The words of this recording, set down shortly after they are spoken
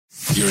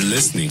You're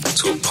listening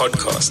to a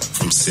podcast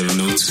from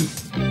 702.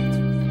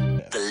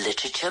 The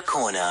Literature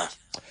Corner.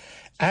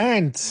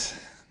 And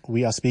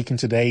we are speaking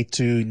today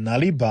to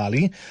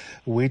Nal'ibali,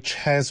 which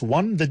has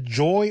won the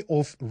Joy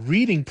of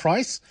Reading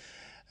Prize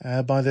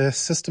by the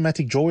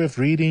Systematic Joy of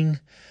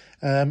Reading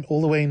all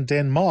the way in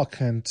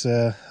Denmark. And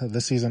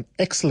this is an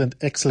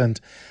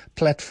excellent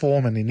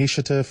platform, an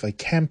initiative, a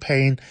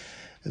campaign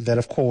that,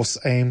 of course,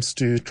 aims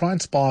to try and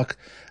spark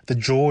the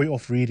joy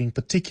of reading,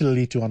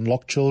 particularly to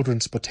unlock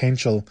children's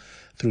potential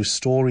through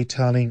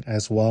storytelling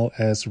as well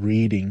as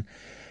reading.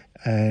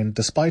 And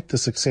despite the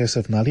success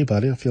of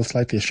Nal'ibali, I feel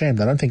slightly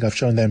ashamed. I don't think I've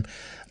shown them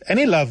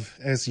any love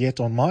as yet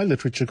on my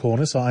Literature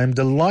Corner, so I'm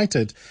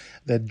delighted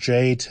that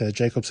Jade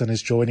Jacobson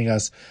is joining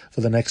us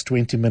for the next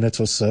 20 minutes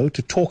or so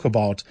to talk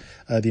about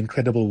the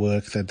incredible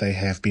work that they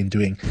have been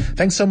doing.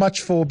 Thanks so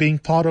much for being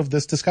part of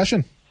this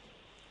discussion.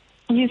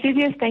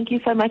 Eusebius, thank you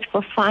so much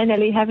for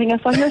finally having us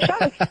on your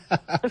show.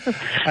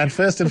 And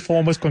first and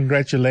foremost,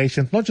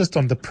 congratulations, not just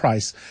on the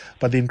prize,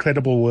 but the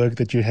incredible work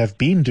that you have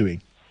been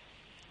doing.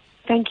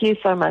 Thank you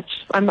so much.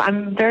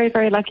 I'm very,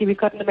 very lucky. We've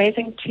got an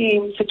amazing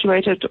team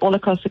situated all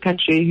across the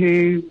country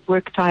who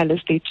work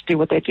tirelessly to do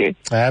what they do.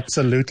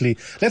 Absolutely.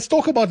 Let's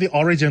talk about the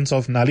origins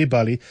of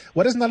Nal'ibali.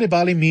 What does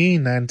Nal'ibali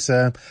mean, and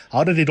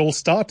how did it all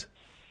start?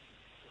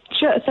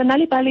 Sure. So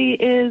Nal'ibali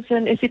is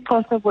an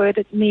isiXhosa word.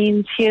 It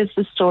means here's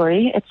the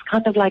story. It's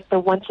kind of like the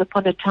once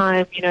upon a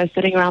time,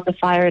 sitting around the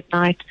fire at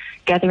night,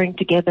 gathering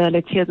together,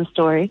 let's hear the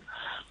story.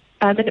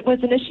 And it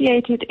was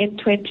initiated in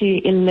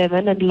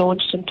 2011 and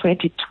launched in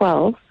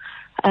 2012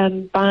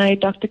 by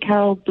Dr.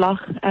 Carol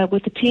Bloch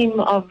with a team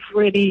of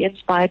really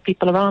inspired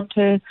people around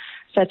her,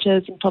 such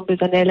as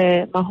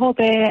Ntombazanele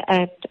Mahobe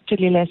and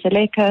Tulile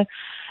Seleka,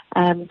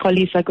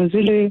 Kolisa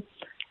Gozulu.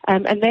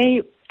 And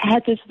they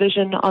had this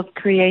vision of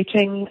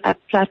creating a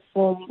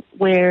platform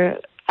where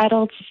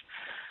adults'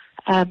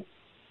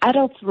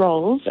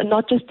 roles, and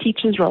not just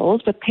teachers'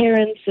 roles, but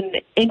parents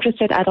and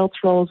interested adults'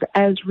 roles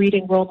as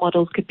reading role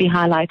models could be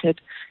highlighted,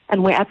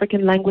 and where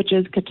African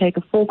languages could take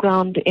a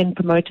foreground in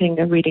promoting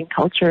a reading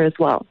culture as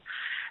well.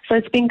 So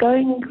it's been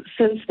going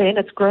since then.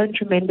 It's grown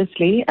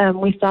tremendously.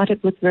 We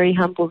started with very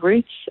humble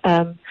roots,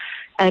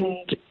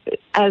 and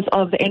as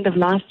of the end of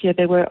last year,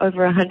 there were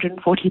over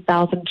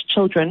 140,000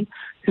 children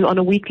who on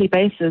a weekly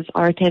basis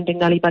are attending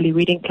Nal'ibali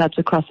reading clubs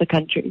across the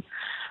country.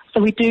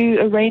 So we do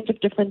a range of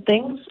different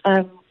things.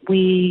 Our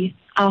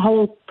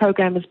whole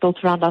program is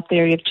built around our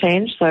theory of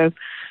change. So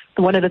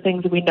one of the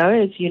things that we know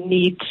is we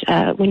need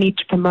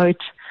to promote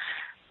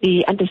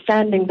the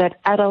understanding that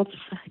adults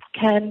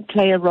can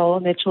play a role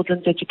in their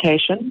children's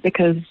education,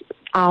 because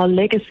our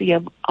legacy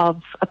of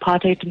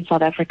apartheid in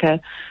South Africa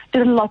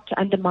did a lot to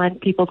undermine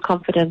people's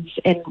confidence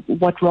in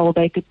what role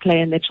they could play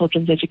in their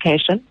children's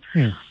education.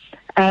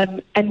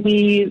 And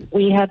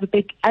we have a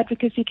big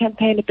advocacy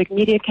campaign, a big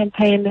media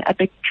campaign, a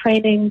big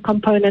training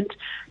component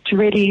to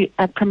really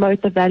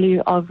promote the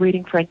value of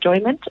reading for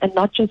enjoyment, and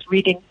not just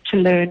reading to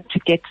learn, to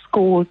get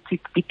scores, to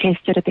be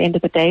tested at the end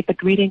of the day,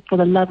 but reading for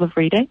the love of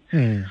reading.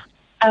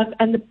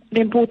 And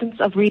the importance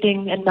of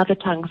reading in mother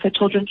tongue. So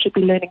children should be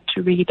learning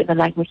to read in a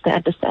language they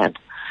understand.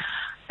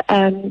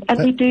 And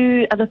we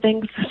do other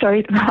things.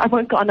 Sorry, I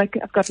won't go on. I've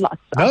got lots.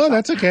 No,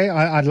 that's okay.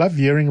 I love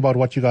hearing about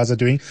what you guys are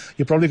doing.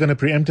 You're probably going to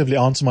preemptively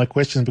answer my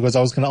question, because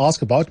I was going to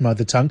ask about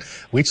mother tongue.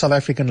 Which South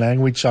African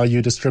language are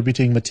you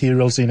distributing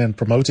materials in and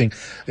promoting?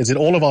 Is it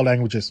all of our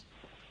languages?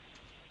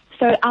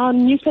 So our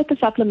newspaper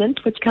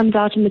supplement, which comes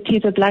out in the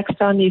Teaser Black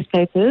Star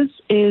newspapers,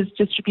 is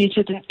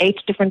distributed in 8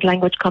 different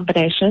language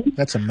combinations.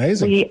 That's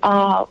amazing. We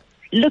are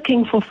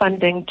looking for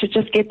funding to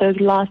just get those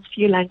last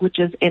few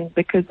languages in,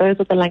 because those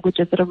are the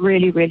languages that are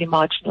really, really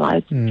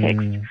marginalized in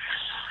text.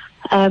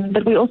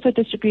 But we also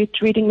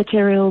distribute reading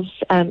materials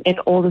in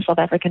all the South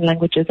African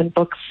languages and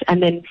books,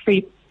 and then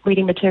free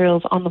reading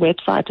materials on the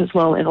website as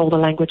well in all the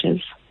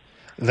languages.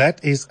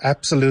 That is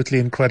absolutely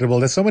incredible.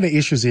 There's so many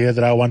issues here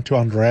that I want to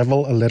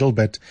unravel a little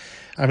bit.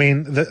 I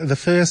mean, the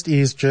first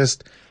is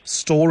just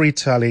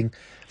storytelling.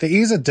 There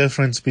is a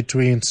difference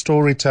between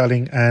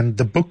storytelling and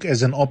the book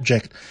as an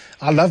object.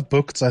 I love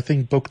books. I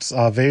think books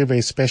are very,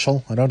 very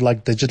special. I don't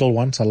like digital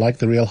ones. I like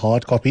the real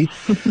hard copy.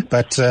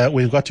 But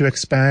we've got to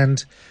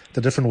expand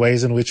the different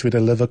ways in which we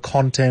deliver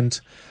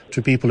content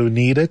to people who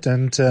need it.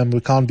 And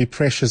we can't be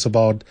precious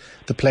about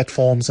the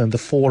platforms and the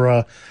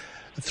fora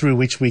through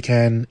which we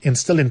can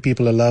instill in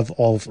people a love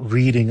of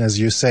reading, as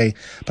you say.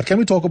 But can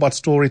we talk about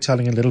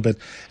storytelling a little bit,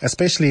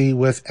 especially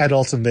with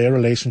adults and their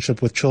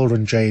relationship with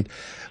children, Jade?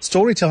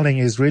 Storytelling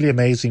is really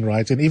amazing,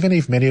 right? And even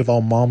if many of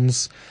our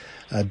moms,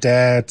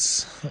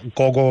 dads,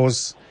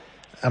 gogos,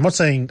 I'm not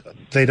saying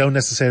they don't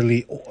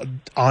necessarily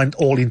aren't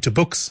all into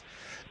books,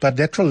 but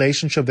that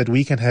relationship that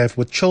we can have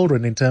with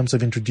children in terms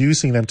of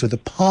introducing them to the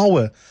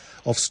power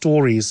of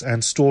stories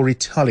and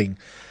storytelling,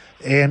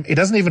 it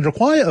doesn't even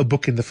require a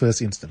book in the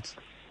first instance.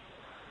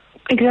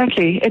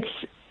 Exactly.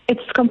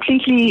 It's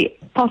completely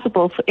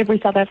possible for every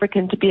South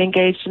African to be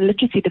engaged in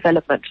literacy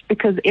development,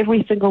 because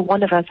every single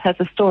one of us has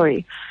a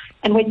story.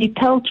 And when you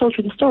tell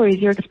children stories,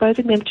 you're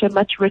exposing them to a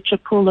much richer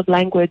pool of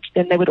language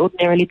than they would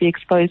ordinarily be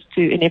exposed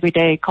to in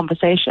everyday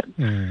conversation.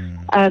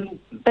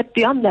 But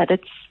beyond that,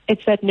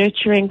 it's that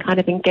nurturing kind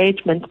of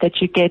engagement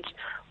that you get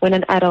when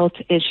an adult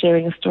is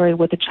sharing a story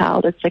with a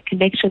child. It's a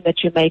connection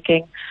that you're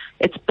making.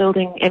 It's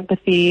building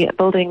empathy,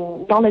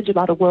 building knowledge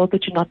about a world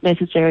that you're not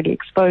necessarily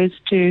exposed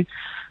to.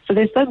 So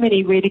there's so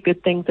many really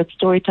good things that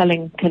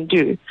storytelling can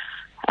do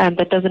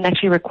that doesn't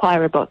actually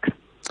require a book.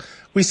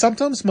 We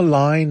sometimes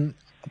malign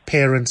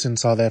parents in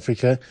South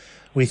Africa.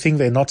 We think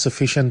they're not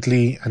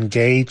sufficiently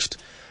engaged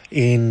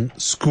in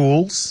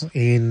schools,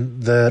 in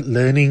the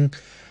learning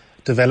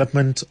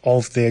development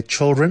of their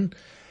children,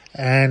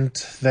 and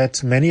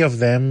that many of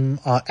them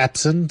are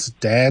absent,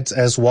 dads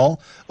as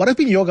well. What have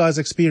been your guys'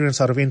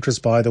 experience, out of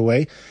interest, by the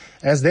way?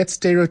 Has that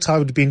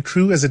stereotype been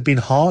true? Has it been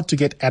hard to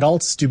get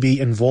adults to be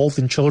involved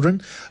in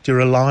children, to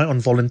rely on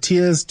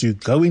volunteers, to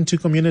go into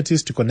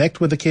communities, to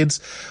connect with the kids?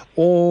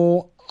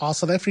 Or are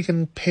South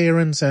African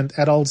parents and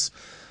adults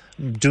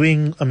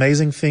doing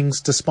amazing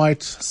things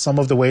despite some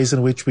of the ways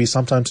in which we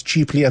sometimes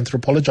cheaply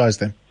anthropologize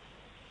them?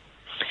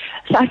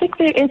 So I think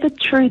there is a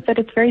truth that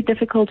it's very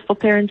difficult for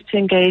parents to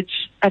engage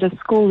at a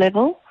school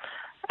level.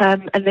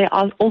 And there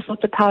are all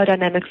sorts of power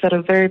dynamics that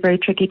are very, very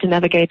tricky to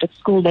navigate at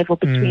school level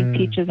between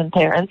teachers and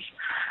parents.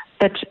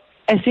 But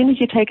as soon as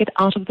you take it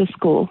out of the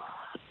school,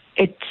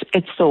 it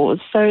soars.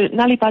 So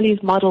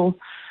Nal'ibali's model,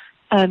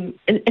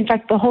 in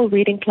fact, the whole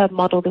reading club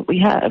model that we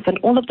have, and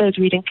all of those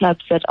reading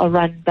clubs that are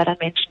run, that I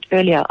mentioned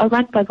earlier, are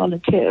run by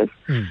volunteers.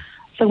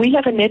 So we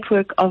have a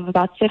network of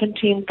about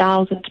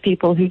 17,000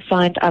 people who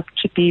signed up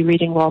to be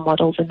reading role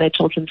models in their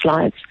children's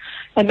lives.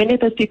 And many of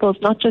those people, it's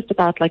not just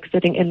about like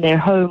sitting in their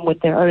home with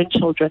their own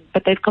children,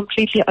 but they've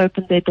completely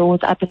opened their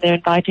doors up and they're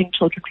inviting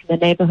children from their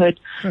neighborhood,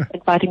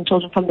 inviting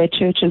children from their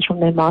churches,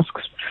 from their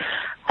mosques.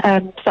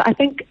 So I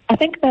think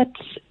that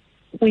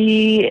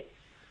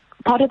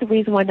part of the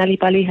reason why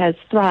Nal'ibali has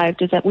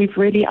thrived is that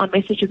our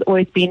message has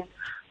always been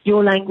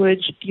your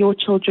language, your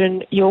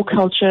children, your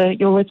culture,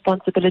 your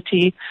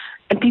responsibility.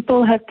 And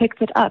people have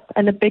picked it up.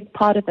 And a big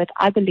part of it,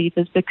 I believe,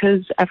 is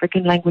because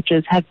African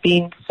languages have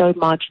been so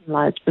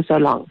marginalized for so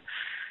long.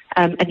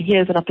 And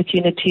here's an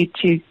opportunity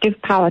to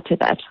give power to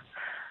that.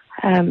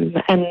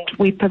 And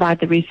we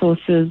provide the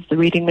resources, the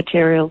reading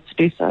materials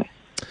to do so.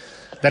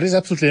 That is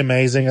absolutely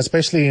amazing,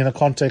 especially in a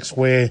context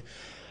where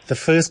the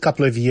first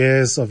couple of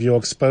years of your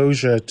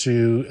exposure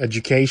to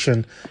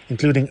education,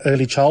 including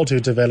early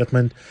childhood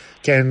development,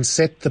 can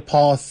set the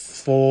path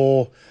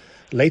for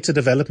later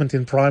development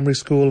in primary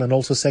school and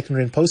also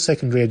secondary and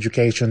post-secondary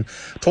education.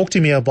 Talk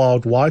to me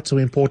about why it's so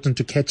important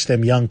to catch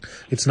them young.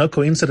 It's no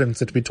coincidence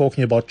that we're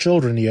talking about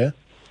children here.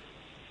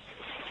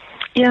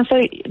 Yeah, so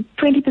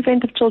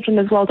 20% of children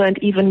as well don't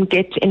even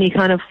get any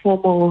kind of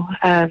formal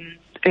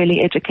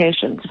early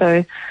education.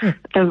 So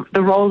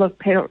the role of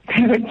parents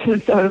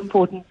is so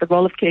important. The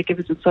role of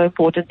caregivers is so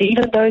important.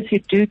 Even those who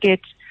do get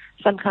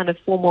some kind of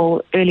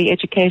formal early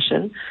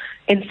education,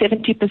 in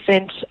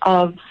 70%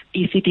 of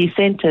ECD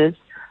centers,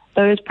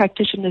 those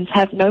practitioners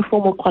have no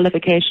formal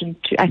qualification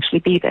to actually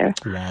be there.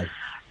 Wow.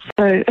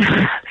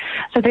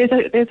 So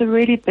there's a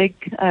really big,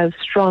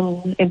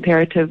 strong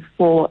imperative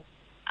for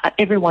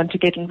everyone to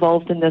get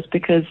involved in this,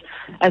 because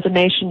as a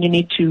nation, you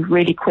need to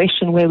really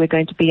question where we're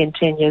going to be in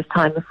 10 years'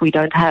 time if we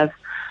don't have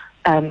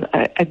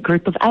a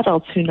group of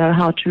adults who know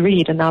how to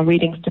read, and our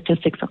reading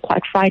statistics are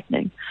quite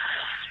frightening.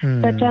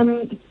 But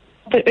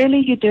the earlier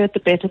you do it, the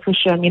better, for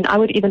sure. I mean, I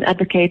would even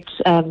advocate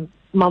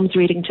moms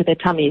reading to their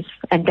tummies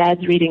and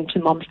dads reading to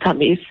mom's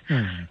tummies,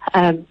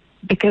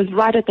 because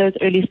right at those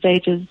early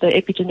stages, the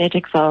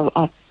epigenetics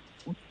are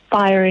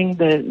firing,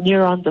 the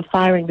neurons are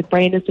firing, the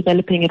brain is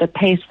developing at a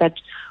pace that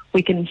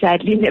we can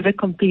sadly never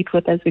compete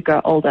with as we grow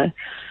older.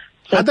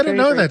 So I didn't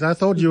know that. I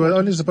thought you were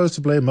only supposed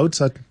to play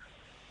Mozart.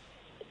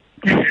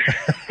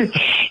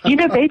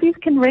 Babies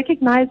can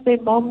recognize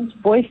their mom's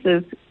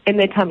voices in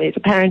their tummies,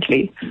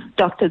 apparently.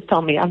 Doctors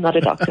tell me. I'm not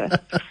a doctor.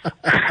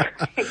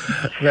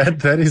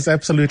 That is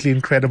absolutely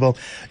incredible.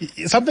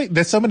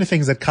 There's so many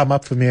things that come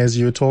up for me as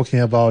you're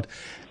talking about,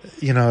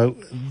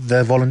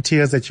 the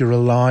volunteers that you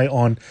rely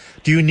on.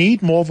 Do you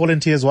need more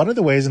volunteers? What are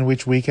the ways in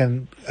which we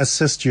can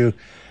assist you,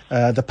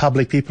 the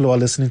public, people who are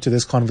listening to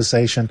this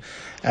conversation?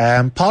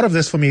 Part of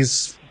this for me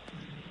is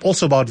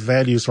also about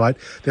values, right?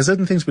 There's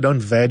certain things we don't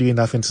value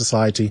enough in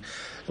society.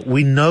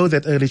 We know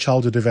that early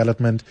childhood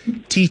development,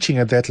 teaching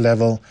at that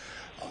level,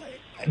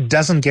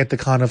 doesn't get the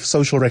kind of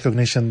social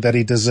recognition that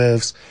it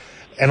deserves.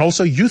 And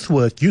also youth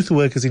work. Youth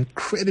work is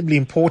incredibly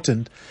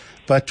important,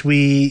 but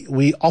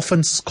we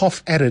often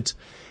scoff at it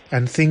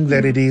and think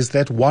that it is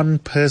that one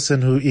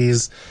person who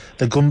is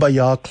the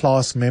Kumbaya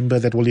class member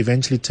that will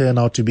eventually turn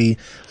out to be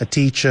a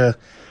teacher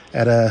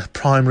at a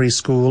primary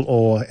school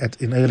or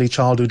in early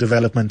childhood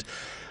development.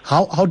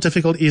 How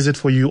difficult is it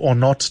for you or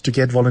not to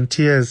get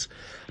volunteers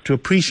to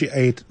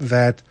appreciate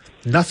that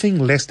nothing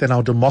less than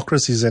our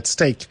democracy is at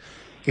stake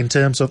in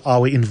terms of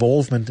our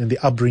involvement in the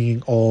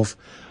upbringing of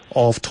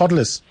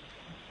toddlers?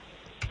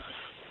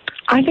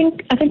 I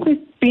think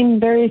been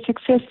very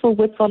successful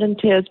with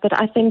volunteers, but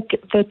I think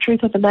the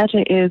truth of the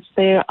matter is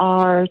there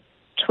are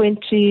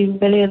 20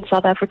 million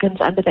South Africans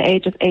under the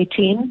age of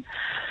 18.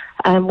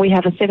 We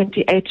have a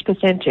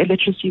 78%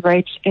 illiteracy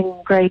rate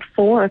in grade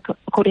 4,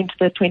 according to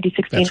the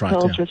 2016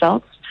 polls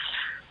results.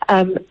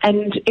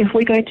 And if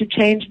we're going to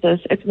change this,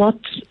 it's not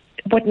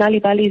what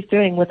Nal'ibali is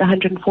doing with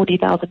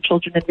 140,000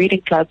 children in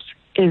reading clubs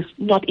is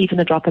not even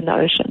a drop in the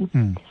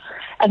ocean.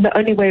 And the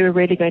only way we're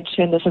really going to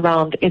turn this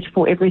around is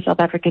for every South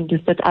African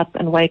to sit up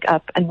and wake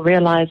up and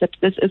realize that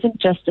this isn't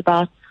just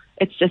about,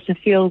 it's just a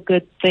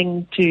feel-good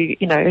thing to,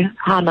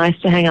 how nice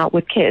to hang out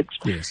with kids.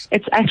 Yes.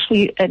 It's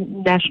actually a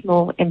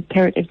national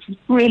imperative. It's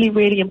a really,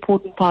 really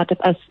important part of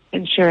us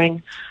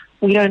ensuring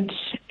we don't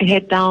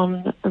head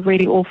down a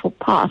really awful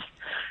path.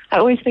 I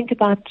always think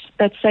about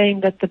that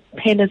saying that the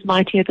pen is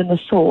mightier than the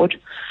sword.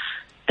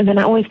 And then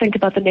I always think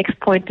about the next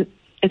point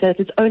is that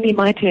it's only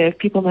mightier if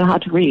people know how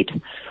to read.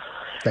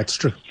 That's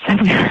true. So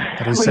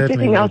That is we're certainly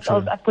setting very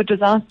ourselves true. up for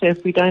disaster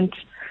if we don't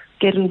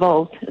get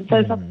involved.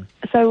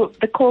 So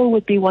the call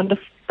would be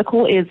wonderful. The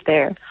call is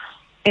there.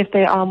 If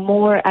there are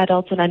more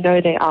adults, and I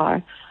know there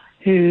are,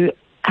 who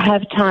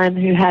have time,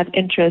 who have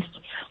interest,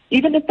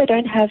 even if they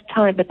don't have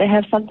time, but they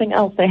have something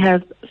else, they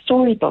have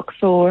storybooks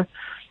or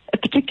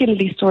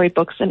particularly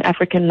storybooks in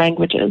African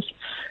languages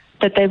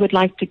that they would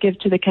like to give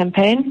to the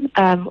campaign,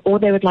 or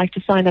they would like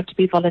to sign up to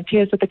be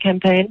volunteers with the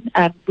campaign.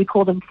 We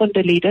call them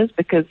funda leaders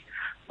because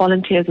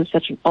volunteers is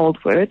such an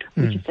old word.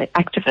 We just say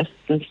activists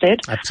instead.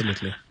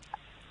 Absolutely.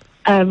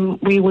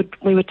 We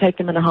would take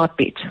them in a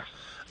heartbeat.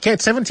 Okay,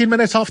 it's 17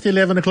 minutes after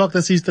 11 o'clock.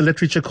 This is the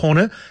Literature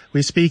Corner.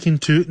 We're speaking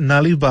to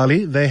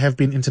Nal'ibali. They have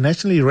been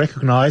internationally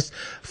recognized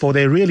for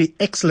their really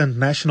excellent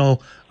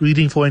National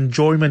Reading for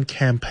Enjoyment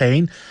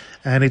campaign.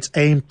 And it's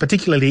aimed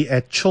particularly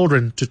at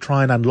children to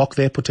try and unlock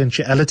their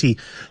potentiality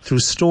through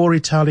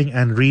storytelling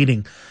and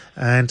reading.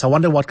 And I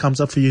wonder what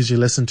comes up for you as you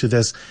listen to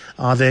this.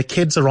 Are there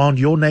kids around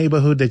your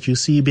neighborhood that you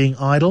see being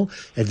idle?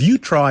 Have you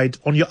tried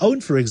on your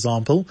own, for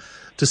example,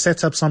 to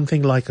set up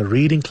something like a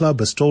reading club,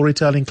 a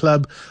storytelling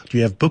club? Do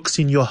you have books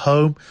in your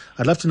home?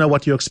 I'd love to know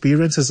what your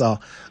experiences are.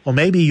 Or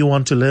maybe you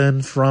want to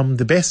learn from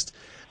the best.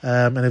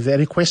 And if there are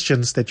any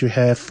questions that you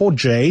have for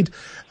Jade,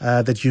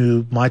 that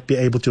you might be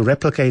able to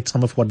replicate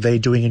some of what they're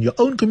doing in your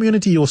own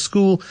community, your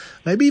school,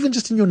 maybe even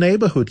just in your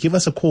neighborhood, give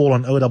us a call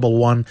on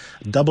 011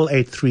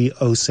 883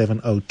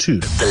 0702.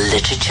 The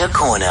Literature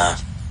Corner.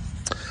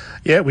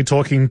 Yeah, we're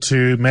talking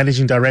to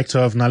Managing Director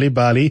of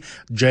Nal'ibali,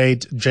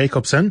 Jade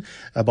Jacobson,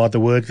 about the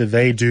work that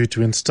they do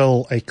to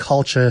instill a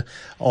culture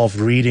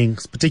of reading,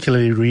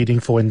 particularly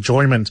reading for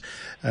enjoyment.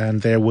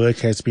 And their work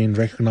has been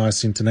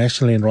recognized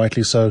internationally, and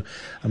rightly so.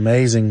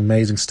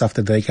 Amazing stuff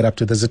that they get up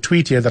to. There's a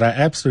tweet here that I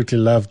absolutely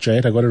love,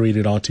 Jade. I've got to read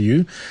it out to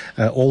you.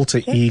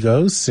 Alter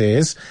Ego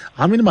says,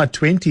 I'm in my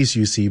 20s,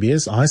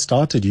 UCBS. I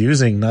started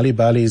using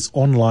Nal'ibali's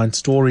online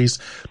stories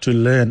to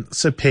learn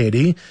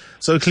Sepedi.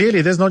 So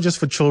clearly, there's not just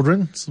for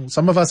children.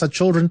 Some of us are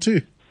children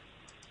too.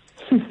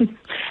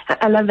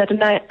 I love that.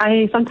 And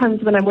I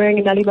sometimes when I'm wearing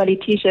a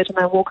Nal'ibali t-shirt and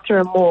I walk through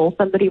a mall,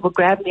 somebody will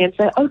grab me and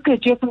say, oh,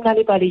 good, you're from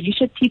Nal'ibali. You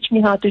should teach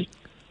me how to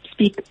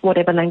speak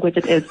whatever language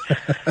it is.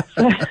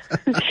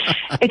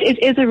 It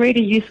is a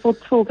really useful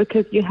tool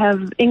because you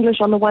have English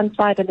on the one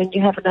side and then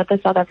you have another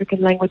South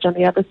African language on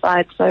the other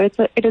side. So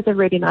it is a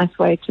really nice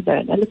way to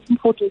learn. And it's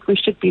important we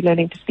should be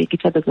learning to speak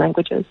each other's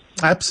languages.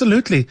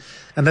 Absolutely.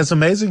 And there's an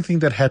amazing thing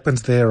that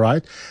happens there,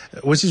 right?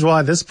 Which is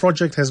why this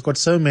project has got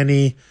so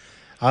many,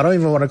 I don't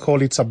even want to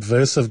call it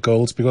subversive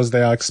goals because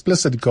they are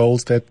explicit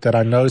goals that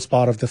I know is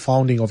part of the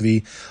founding of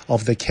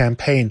the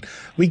campaign.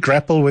 We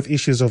grapple with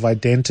issues of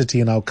identity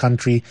in our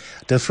country,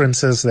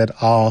 differences that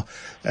are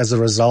as a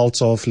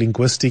result of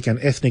linguistic and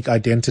ethnic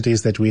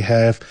identities that we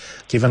have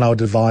given our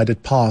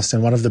divided past.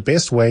 And one of the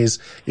best ways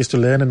is to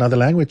learn another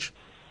language.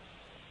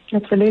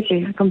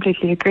 Absolutely. I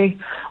completely agree.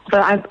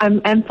 Although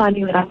I'm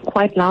finding that I'm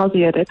quite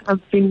lousy at it.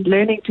 I've been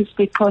learning to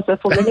speak Xhosa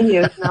for many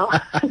years now,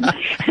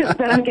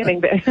 but I'm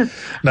getting there.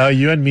 No,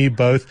 you and me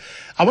both.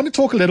 I want to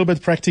talk a little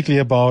bit practically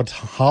about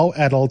how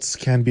adults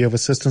can be of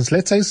assistance.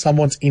 Let's say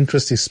someone's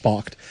interest is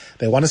sparked.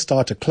 They want to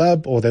start a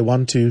club or they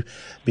want to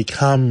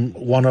become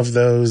one of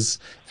those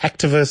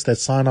activists that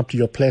sign up to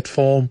your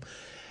platform.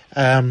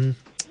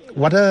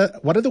 What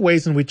are the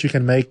ways in which you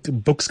can make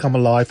books come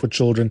alive for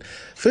children?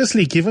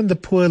 Firstly, given the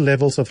poor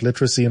levels of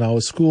literacy in our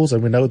schools,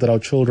 and we know that our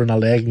children are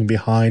lagging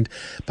behind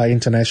by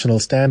international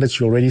standards,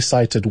 you already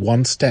cited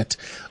one stat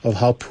of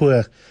how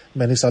poor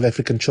many South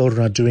African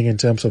children are doing in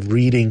terms of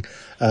reading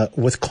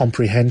with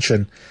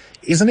comprehension.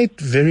 Isn't it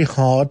very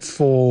hard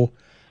for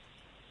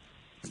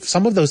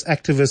some of those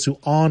activists who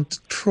aren't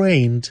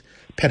trained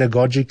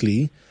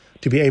pedagogically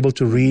to be able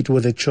to read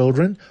with their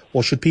children?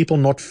 Or should people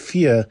not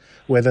fear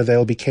whether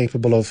they'll be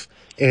capable of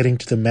adding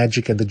to the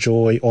magic and the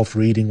joy of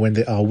reading when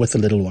they are with a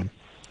little one?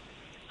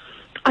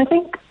 I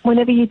think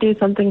whenever you do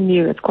something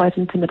new, it's quite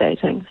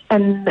intimidating.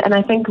 And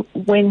I think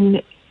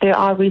when there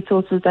are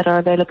resources that are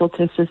available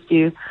to assist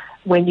you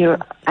when you're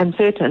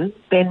uncertain,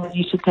 then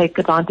you should take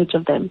advantage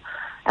of them.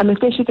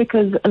 Especially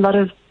because a lot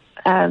of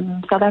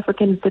South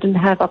Africans didn't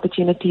have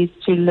opportunities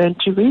to learn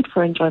to read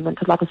for enjoyment.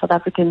 A lot of South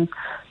Africans'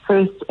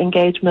 first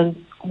engagement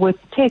with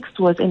text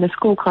was in a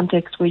school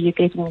context where you're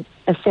getting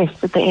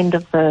assessed at the end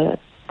of the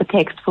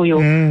text for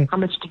your how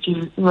much did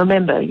you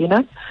remember, you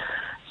know?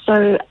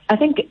 So I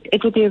think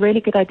it would be a really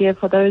good idea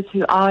for those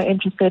who are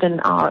interested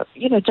and are,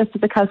 you know, just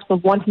at the cusp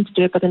of wanting to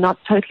do it, but they're not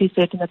totally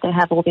certain that they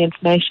have all the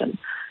information,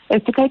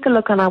 is to take a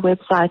look on our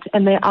website,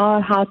 and there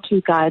are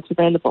how-to guides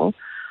available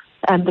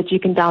that you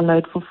can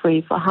download for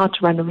free for how to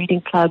run a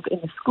reading club in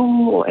a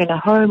school or in a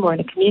home or in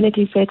a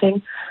community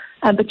setting.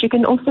 But you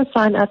can also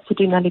sign up to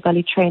do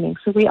Nal'ibali training.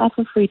 So we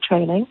offer free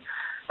training,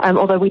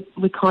 although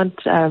we can't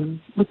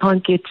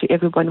get to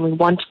everyone we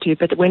want to.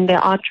 But when there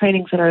are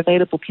trainings that are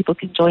available, people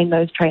can join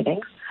those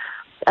trainings.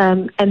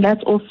 And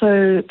that's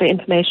also the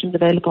information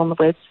available on the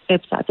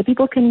website. So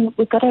people can,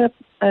 we've got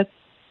I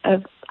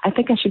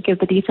think I should give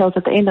the details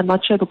at the end. I'm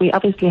not sure, but we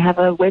obviously have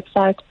a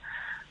website.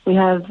 We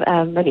have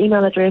an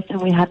email address,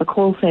 and we have a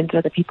call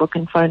center that people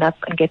can phone up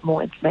and get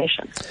more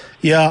information.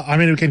 Yeah, I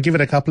mean, we can give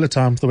it a couple of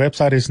times. The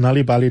website is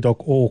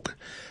nalibali.org.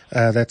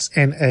 That's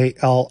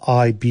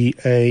Nalibali.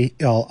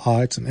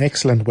 It's an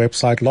excellent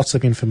website. Lots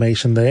of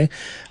information there.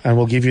 And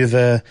we'll give you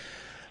the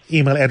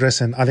email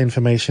address and other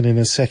information in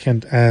a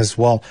second as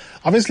well.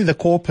 Obviously, the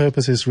core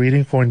purpose is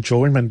reading for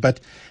enjoyment, but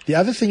the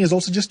other thing is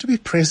also just to be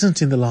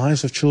present in the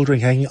lives of children,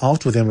 hanging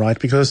out with them, right?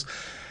 Because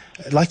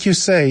like you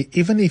say,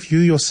 even if you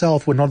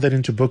yourself were not that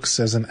into books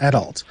as an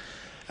adult,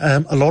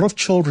 a lot of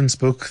children's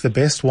books, the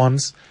best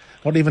ones,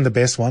 not even the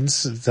best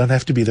ones, don't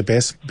have to be the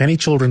best. Many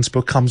children's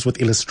book comes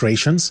with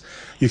illustrations.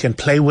 You can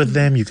play with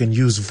them. You can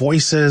use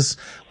voices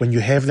when you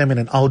have them in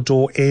an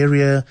outdoor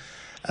area.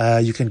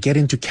 You can get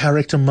into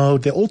character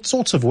mode. There are all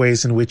sorts of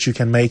ways in which you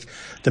can make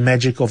the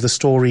magic of the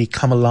story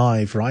come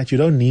alive, right? You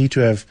don't need to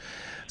have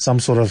some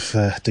sort of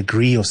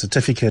degree or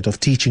certificate of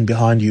teaching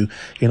behind you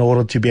in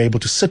order to be able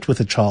to sit with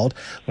a child.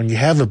 When you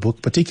have a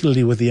book,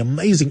 particularly with the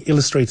amazing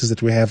illustrators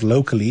that we have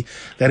locally,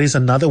 that is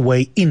another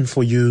way in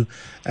for you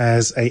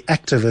as an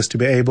activist to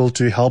be able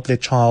to help their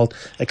child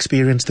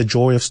experience the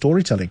joy of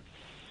storytelling.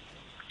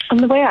 And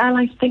the way I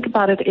like to think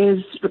about it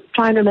is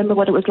try and remember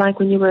what it was like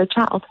when you were a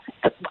child.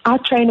 Our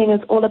training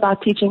is all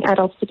about teaching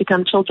adults to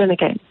become children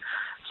again.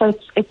 So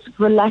it's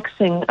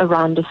relaxing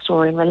around a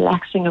story and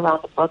relaxing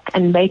around the book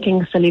and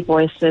making silly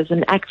voices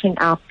and acting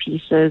out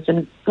pieces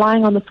and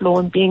lying on the floor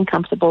and being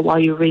comfortable while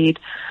you read.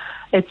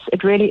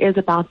 It really is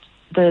about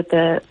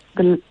the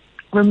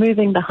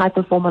removing the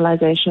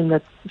hyper-formalization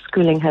that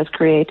schooling has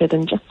created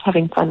and just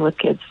having fun with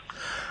kids.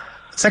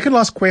 Second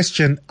last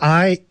question.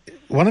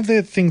 One of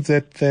the things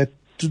that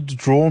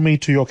draw me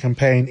to your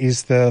campaign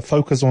is the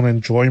focus on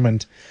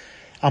enjoyment.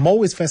 I'm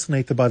always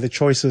fascinated by the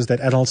choices that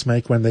adults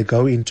make when they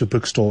go into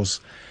bookstores.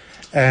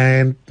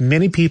 And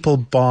many people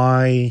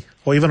buy,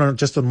 or even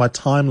just on my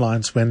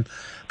timelines, when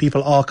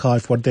people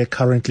archive what they're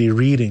currently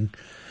reading.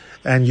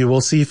 And you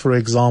will see, for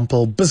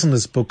example,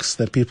 business books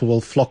that people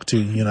will flock to,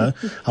 you know,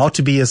 how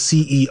to be a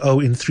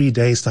CEO in 3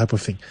 days type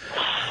of thing.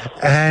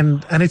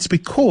 And it's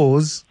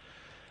because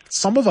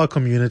some of our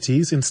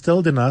communities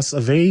instilled in us a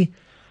very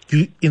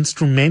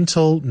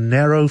instrumental,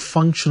 narrow,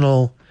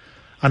 functional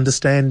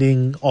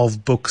understanding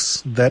of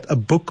books, that a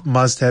book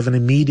must have an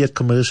immediate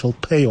commercial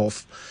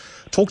payoff.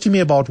 Talk to me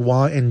about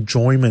why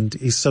enjoyment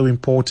is so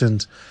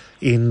important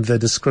in the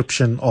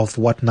description of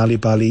what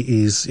Nal'ibali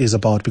is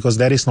about, because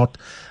that is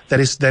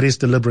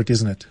deliberate,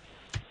 isn't it?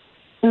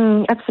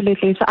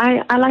 Absolutely. So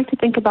I like to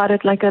think about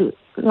it like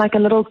a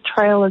little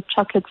trail of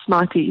chocolate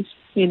Smarties,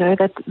 you know,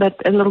 that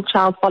a little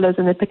child follows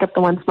and they pick up the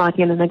one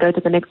Smartie and then they go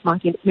to the next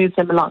Smartie and it moves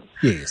them along.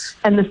 Yes.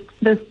 And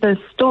the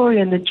story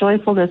and the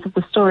joyfulness of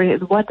the story is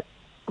what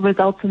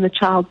results in the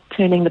child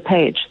turning the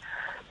page.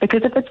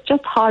 Because if it's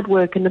just hard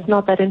work and it's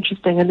not that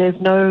interesting and there's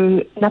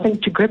nothing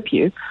to grip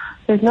you,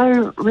 there's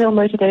no real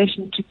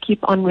motivation to keep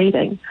on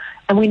reading.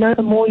 And we know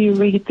the more you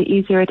read, the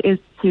easier it is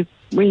to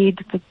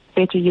read, the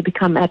better you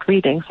become at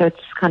reading. So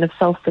it's kind of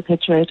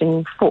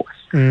self-perpetuating force.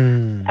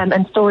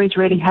 And stories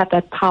really have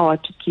that power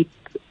to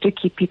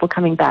keep people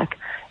coming back.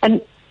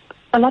 And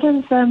a lot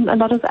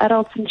of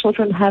adults and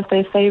children have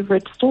their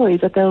favorite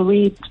stories that they'll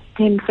read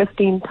 10,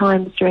 15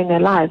 times during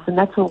their lives, and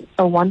that's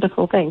a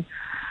wonderful thing.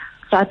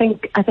 So I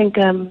think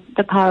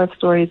the power of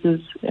stories is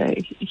a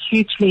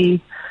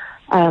hugely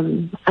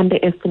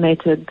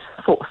underestimated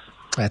force.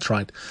 That's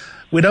right.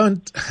 We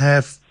don't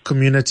have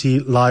community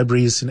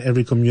libraries in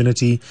every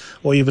community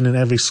or even in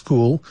every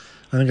school.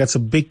 I think that's a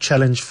big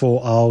challenge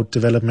for our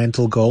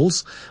developmental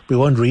goals. We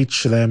won't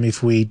reach them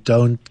if we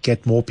don't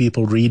get more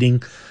people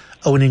reading,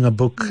 owning a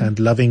book and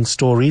loving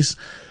stories.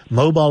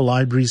 Mobile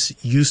libraries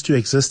used to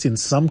exist in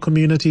some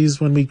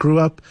communities when we grew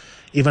up.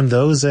 Even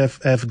those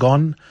have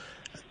gone.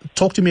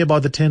 Talk to me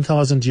about the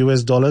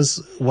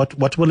 $10,000.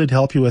 What will it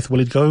help you with? Will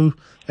it go,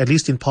 at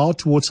least in part,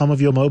 towards some of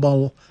your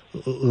mobile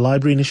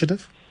library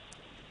initiative?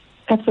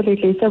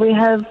 Absolutely. So we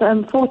have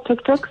 4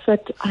 tuk-tuks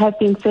that have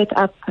been set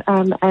up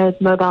as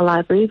mobile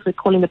libraries. We're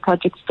calling the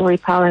project Story,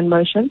 Power and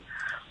Motion.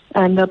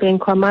 And they'll be in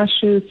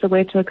KwaMashu,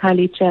 Soweto,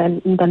 Khayelitsha,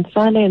 and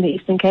Mbantsane in the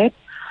Eastern Cape.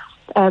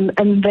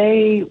 And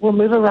they will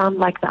move around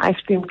like the ice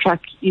cream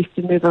truck used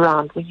to move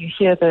around when you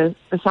hear the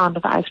sound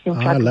of the ice cream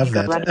truck. I love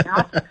that. Running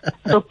out.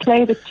 They'll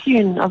play the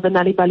tune of the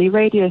Nal'ibali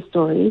radio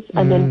stories,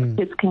 and then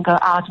kids can go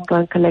out and go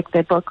and collect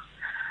their books.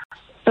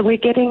 So we're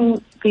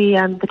getting the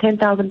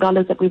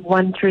 $10,000 that we've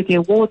won through the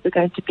awards. We're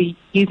going to be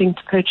using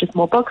to purchase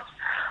more books.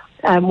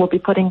 We'll be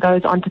putting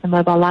those onto the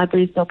mobile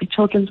libraries. There'll be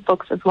children's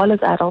books as well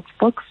as adults'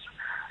 books.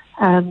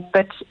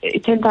 But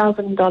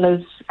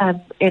 $10,000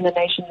 in a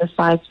nation this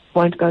size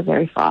won't go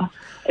very far.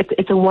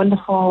 It's a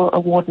wonderful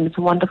award and it's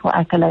a wonderful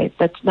accolade,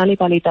 but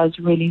Nal'ibali does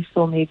really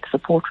still need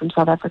support from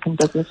South African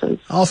businesses.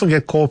 I often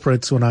get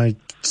corporates when I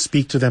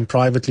speak to them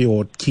privately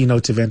or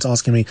keynote events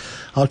asking me,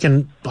 how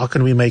can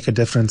we make a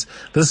difference?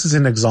 This is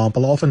an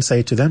example. I often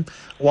say to them,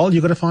 well,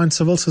 you've got to find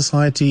civil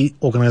society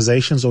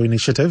organizations or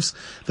initiatives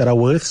that are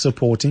worth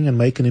supporting and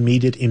make an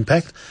immediate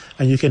impact.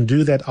 And you can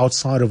do that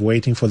outside of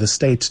waiting for the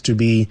state to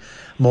be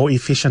more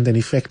efficient and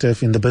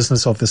effective in the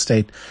business of the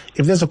state.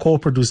 If there's a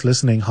corporate who's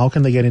listening, how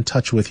can they get in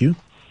touch with you?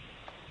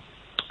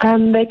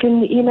 They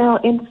can email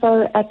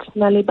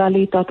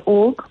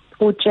info@nalibali.org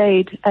or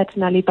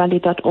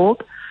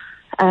jade@nalibali.org.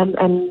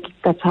 And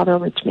that's how they'll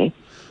reach me.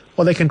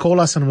 Well, they can call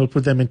us and we'll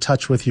put them in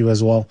touch with you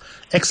as well.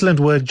 Excellent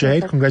work,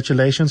 Jade.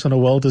 Congratulations on a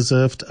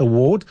well-deserved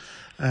award.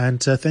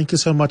 And thank you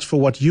so much for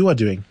what you are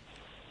doing.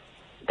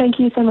 Thank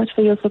you so much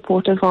for your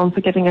support as well and for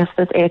giving us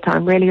this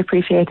airtime. Really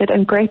appreciate it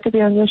and great to be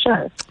on your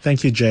show.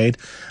 Thank you, Jade.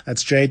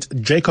 That's Jade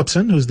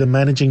Jacobson, who's the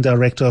Managing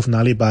Director of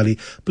Nal'ibali.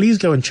 Please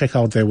go and check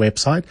out their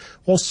website.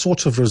 All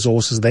sorts of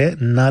resources there,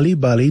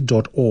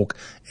 nalibali.org,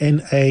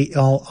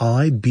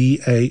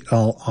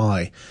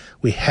 Nalibali.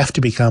 We have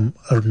to become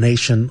a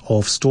nation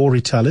of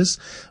storytellers,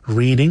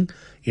 reading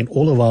in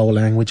all of our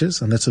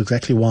languages, and that's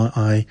exactly why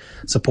I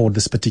support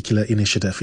this particular initiative.